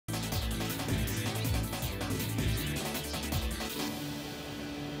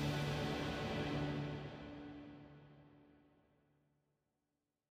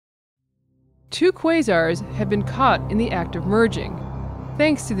Two quasars have been caught in the act of merging,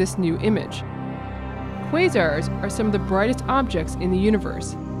 thanks to this new image. Quasars are some of the brightest objects in the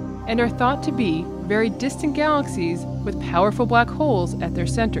universe and are thought to be very distant galaxies with powerful black holes at their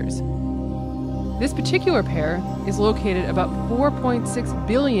centers. This particular pair is located about 4.6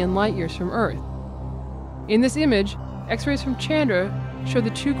 billion light-years from Earth. In this image, X-rays from Chandra show the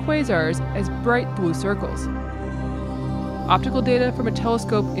two quasars as bright blue circles. Optical data from a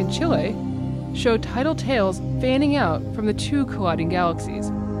telescope in Chile show tidal tails fanning out from the two colliding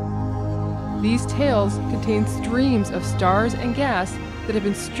galaxies. These tails contain streams of stars and gas that have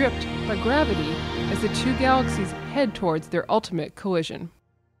been stripped by gravity as the two galaxies head towards their ultimate collision.